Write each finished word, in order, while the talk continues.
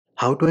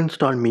How to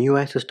install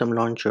MIUI system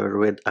launcher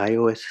with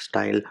iOS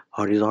style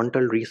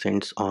horizontal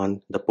recents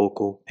on the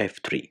Poco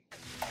F3.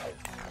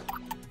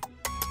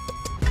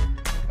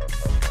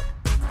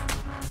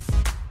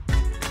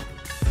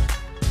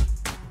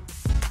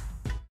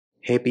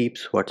 Hey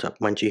peeps, what's up?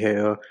 Munchie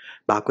here,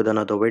 back with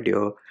another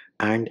video,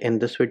 and in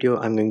this video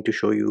I'm going to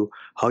show you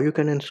how you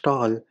can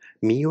install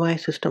MIUI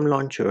system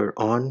launcher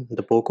on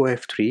the Poco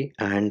F3,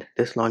 and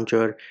this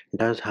launcher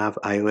does have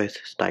iOS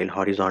style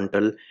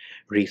horizontal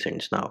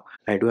recents. Now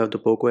I do have the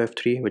Poco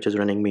F3 which is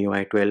running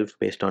MIUI 12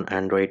 based on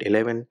Android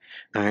 11,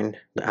 and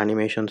the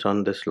animations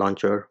on this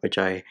launcher, which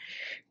I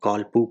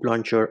call Poop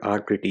Launcher,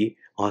 are pretty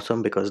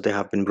awesome because they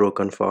have been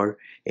broken for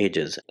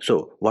ages.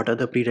 So what are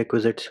the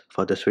prerequisites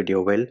for this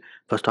video? Well,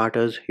 for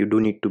starters, you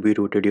do need to be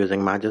rooted using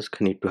Magisk,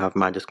 need to have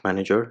Magisk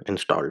Manager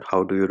installed.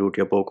 How do you root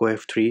your Poco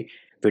F3?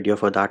 Video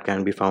for that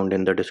can be found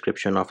in the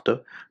description of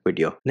the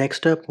video.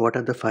 Next up, what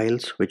are the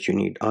files which you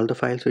need? All the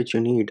files which you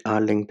need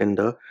are linked in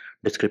the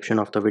description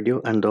of the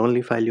video, and the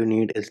only file you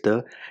need is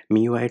the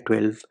MIUI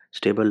 12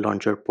 stable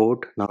launcher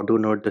port. Now do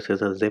note this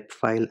is a zip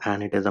file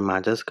and it is a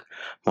Magisk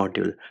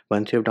module.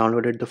 Once you've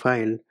downloaded the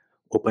file,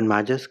 open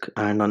Magisk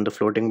and on the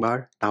floating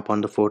bar, tap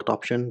on the fourth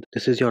option.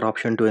 This is your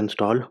option to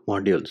install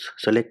modules.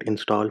 Select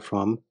install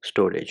from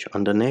storage.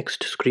 On the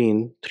next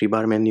screen,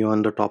 3-bar menu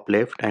on the top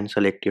left, and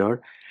select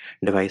your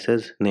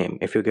device's name.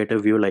 If you get a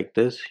view like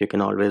this, you can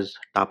always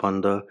tap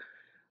on the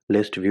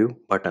list view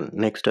button.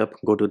 Next up,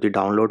 go to the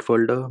download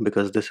folder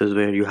because this is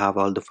where you have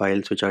all the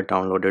files which are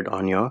downloaded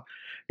on your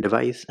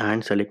device,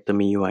 and select the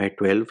MIUI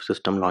 12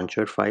 system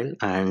launcher file,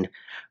 and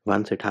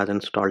once it has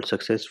installed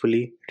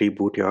successfully,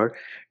 reboot your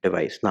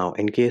device. Now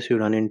in case you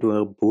run into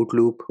a boot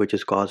loop which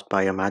is caused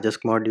by a Magisk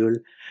module,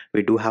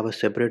 we do have a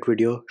separate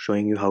video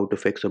showing you how to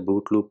fix a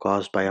boot loop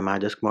caused by a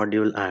Magisk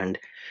module, and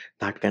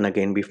that can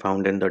again be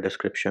found in the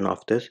description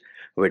of this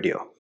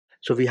video.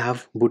 So we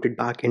have booted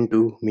back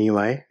into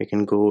MIUI. We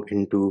can go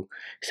into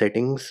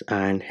settings,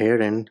 and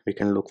herein we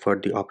can look for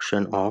the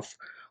option of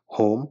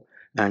home.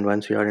 And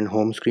once we are in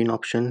home screen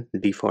option,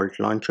 default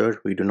launcher,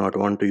 we do not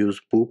want to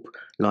use Poop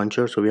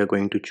launcher, so we are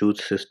going to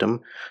choose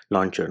system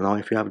launcher. Now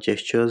if you have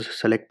gestures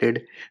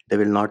selected, they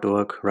will not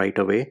work right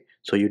away,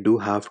 so you do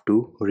have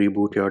to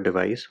reboot your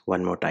device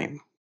one more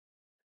time.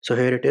 So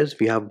here it is,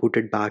 we have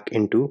booted back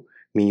into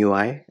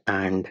MIUI,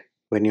 and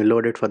when you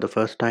load it for the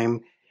first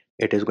time,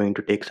 it is going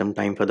to take some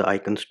time for the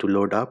icons to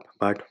load up,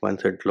 but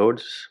once it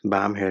loads,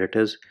 bam, here it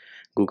is,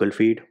 Google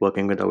Feed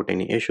working without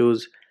any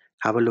issues.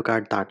 Have a look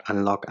at that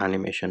unlock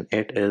animation.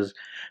 It is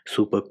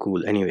super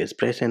cool. Anyways,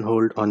 press and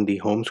hold on the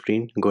home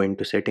screen, go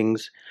into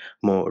settings,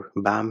 more,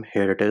 bam,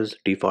 here it is.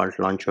 Default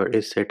launcher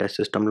is set as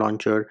system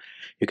launcher.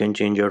 You can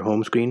change your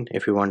home screen.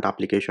 If you want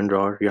application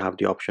drawer, you have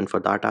the option for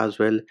that as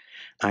well,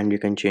 and you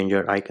can change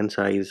your icon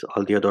size.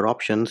 All the other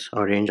options,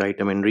 arrange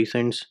item in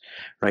recents,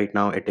 right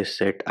now it is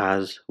set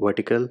as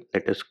vertical.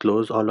 Let us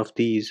close all of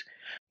these,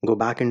 go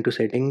back into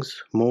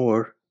settings,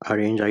 more,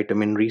 arrange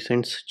item in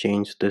recents,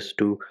 change this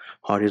to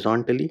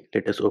horizontally.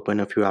 Let us open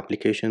a few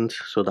applications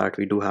so that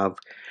we do have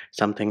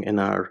something in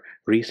our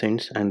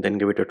recents, and then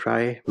give it a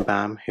try.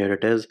 Bam, here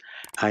it is,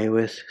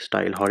 iOS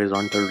style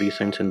horizontal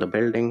recents in the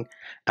building,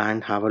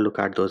 and have a look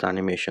at those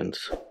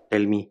animations.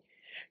 Tell me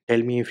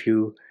if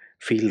you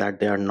feel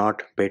that they are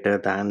not better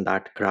than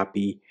that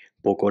crappy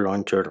Poco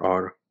launcher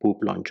or Poop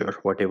launcher,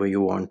 whatever you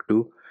want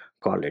to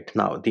call it.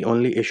 Now the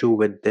only issue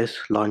with this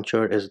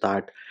launcher is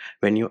that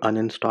when you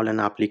uninstall an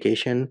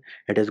application,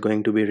 it is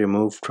going to be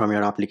removed from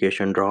your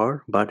application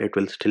drawer, but it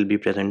will still be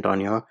present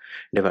on your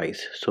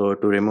device. So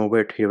to remove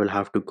it, you will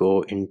have to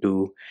go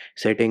into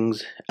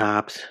settings,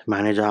 apps,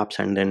 manage apps,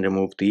 and then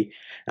remove the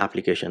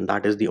application.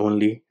 That is the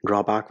only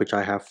drawback which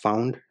I have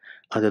found.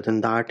 Other than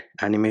that,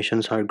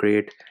 animations are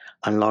great.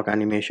 Unlock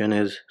animation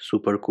is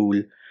super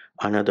cool.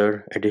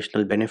 Another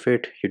additional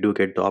benefit, you do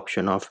get the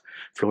option of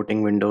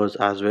floating windows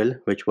as well,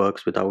 which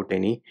works without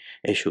any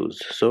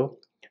issues. So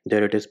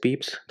there it is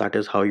peeps, that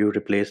is how you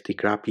replace the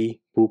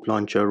crappy Poop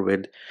launcher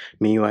with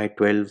MIUI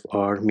 12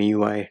 or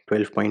MIUI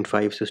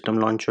 12.5 system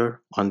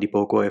launcher on the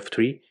Poco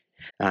F3.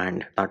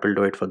 And that will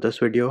do it for this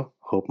video.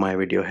 Hope my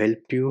video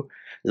helped you.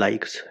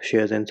 Likes,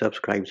 shares and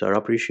subscribes are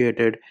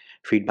appreciated.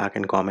 Feedback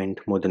and comment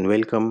more than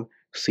welcome.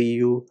 See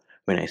you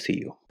when I see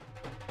you.